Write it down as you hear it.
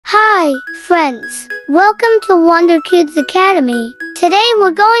Hi, friends. Welcome to Wonder Kids Academy. Today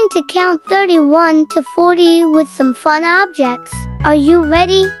we're going to count 31 to 40 with some fun objects. Are you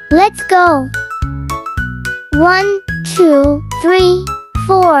ready? Let's go. 1, 2, 3,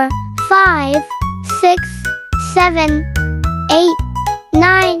 4, 5, 6, 7, 8,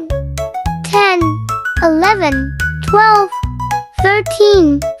 9, 10, 11, 12,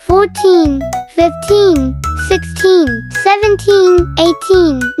 13, 14, 15, 16, 17,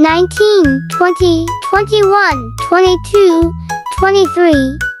 18, 19, 20, 21, 22,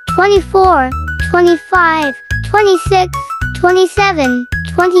 23, 24, 25, 26, 27,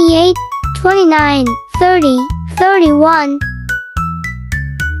 28, 29, 30, 31.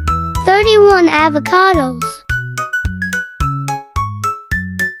 31 avocados.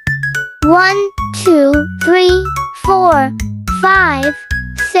 1, 2, 3, 4, 5,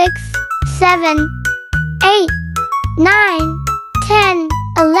 6, 7, 8, 9, 10,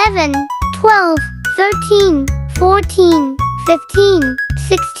 11, 12, 13, 14, 15,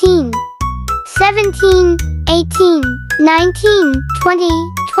 16, 17, 18, 19, 20,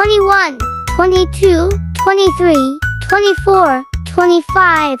 21, 22, 23, 24,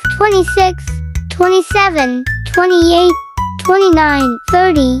 25, 26, 27, 28, 29,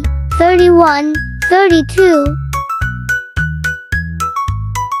 30, 31, 32.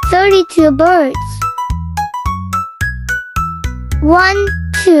 32 birds. 1,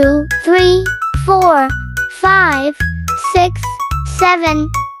 2, 3, 4, 5, 6, 7,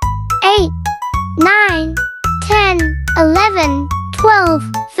 8, 9, 10, 11, 12,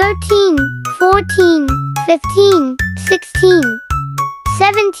 13, 14, 15, 16,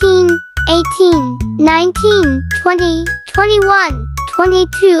 17, 18, 19, 20, 21,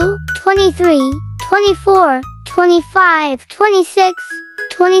 22, 23, 24, 25, 26,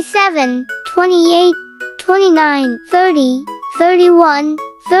 27, 28, 29, 30, 31,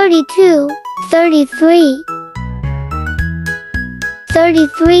 32, 33.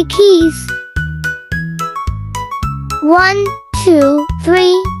 33 keys. 1, 2,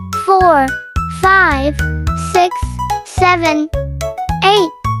 3, 4, 5, 6, 7, 8,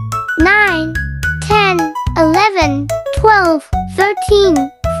 9, 10, 11, 12, 13,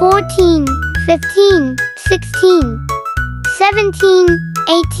 14, 15, 16, 17,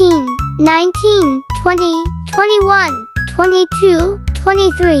 18, 19, 20, 21, 22,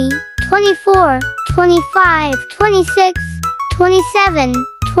 23, 24, 25, 26, 27,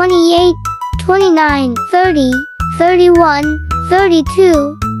 28, 29, 30, 31,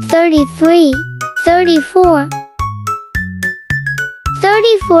 32, 33, 34.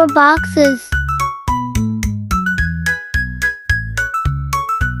 34 boxes.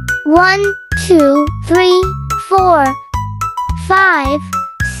 1, 2, 3, 4, 5,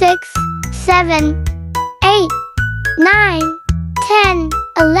 6, 7, 8, 9, 10,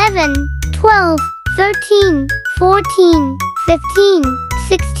 11, 12, 13, 14, 15,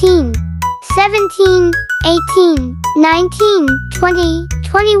 16, 17, 18, 19, 20,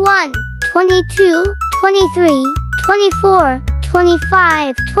 21, 22, 23, 24,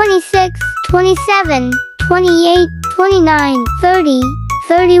 25, 26, 27, 28, 29, 30,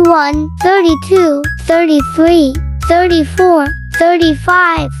 31, 32, 33, 34,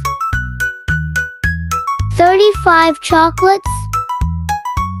 35. 35 chocolates.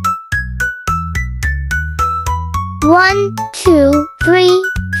 1, 2, 3,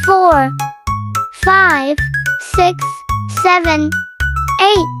 4, 5, 6, 7,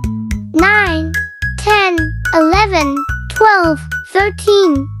 8, 9, 10, 11, 12,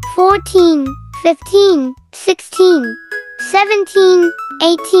 13, 14, 15, 16, 17,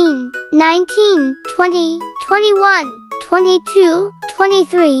 18, 19, 20, 21, 22,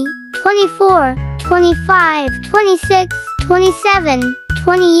 23, 24, 25, 26, 27,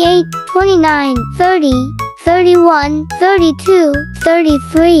 28, 29, 30, 31, 32,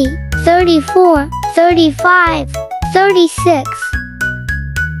 33, 34, 35, 36.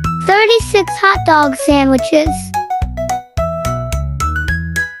 36 hot dog sandwiches.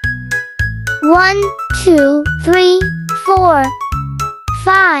 1, 2, 3, 4,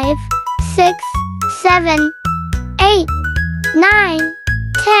 5, 6, 7, 8, 9,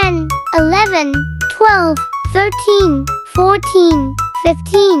 10, 11, 12, 13, 14,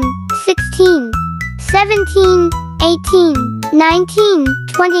 15, 16, 17, 18, 19,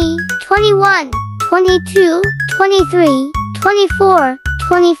 20, 21, 22, 23, 24,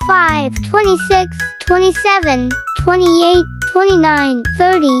 25, 26, 27, 28, 29,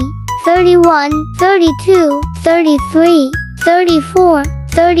 30, 31, 32, 33, 34,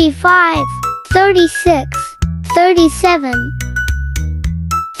 35, 36, 37.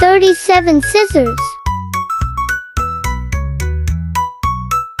 37 scissors.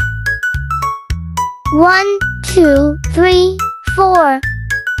 1, 2, 3, 4,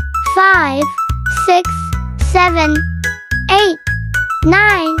 5, 6, 7, 8,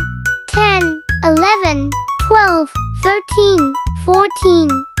 9, 10, 11, 12, 13, 14,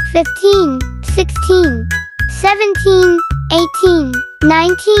 15, 16, 17, 18,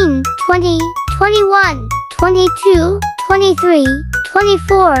 19, 20, 21, 22, 23,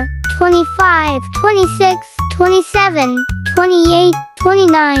 24, 25, 26, 27, 28,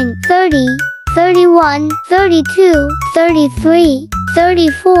 29, 30, 31, 32, 33,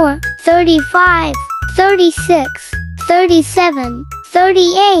 34, 35, 36, 37,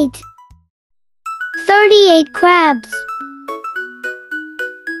 38. 38 crabs.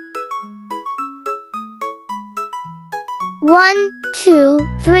 1, 2,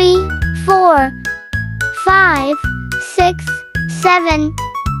 3, 4, 5, 6, 7,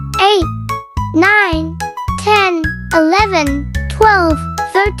 8, 9, 10, 11, 12,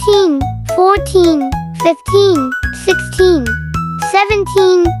 13, 14, 15, 16,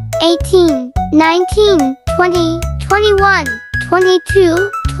 17, 18, 19, 20, 21,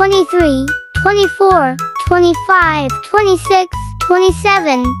 22, 23, 24, 25, 26,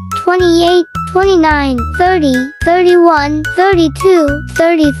 27, 28, 29, 30, 31, 32,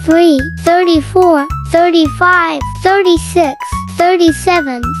 33, 34, 35, 36,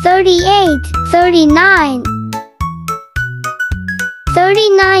 37, 38, 39.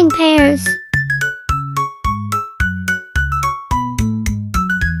 39 pairs.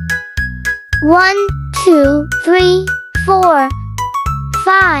 1, 2, 3, 4,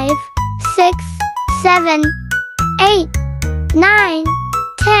 5, 6, 7, 8, 9,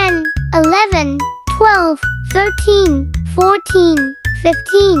 10, 11, 12, 13, 14,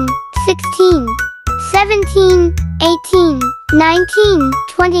 15, 16, 17, 18, 19,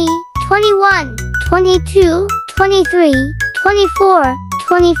 20, 21, 22, 23, 24,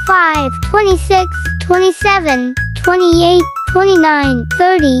 25, 26, 27, 28, 29,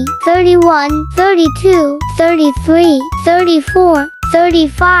 30, 31, 32, 33, 34,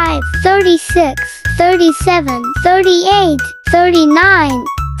 35, 36, 37, 38, 39,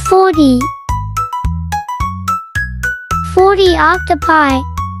 40. 40 octopi.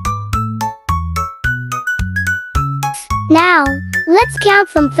 Now, let's count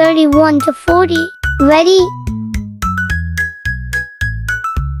from 31 to 40. Ready?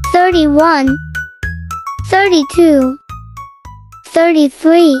 31, 32,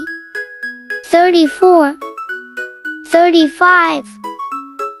 33, 34, 35,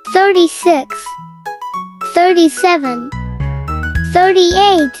 36, 37,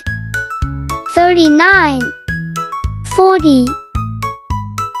 38, 39, 40.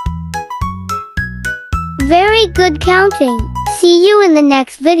 Very good counting. See you in the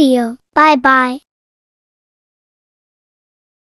next video. Bye bye.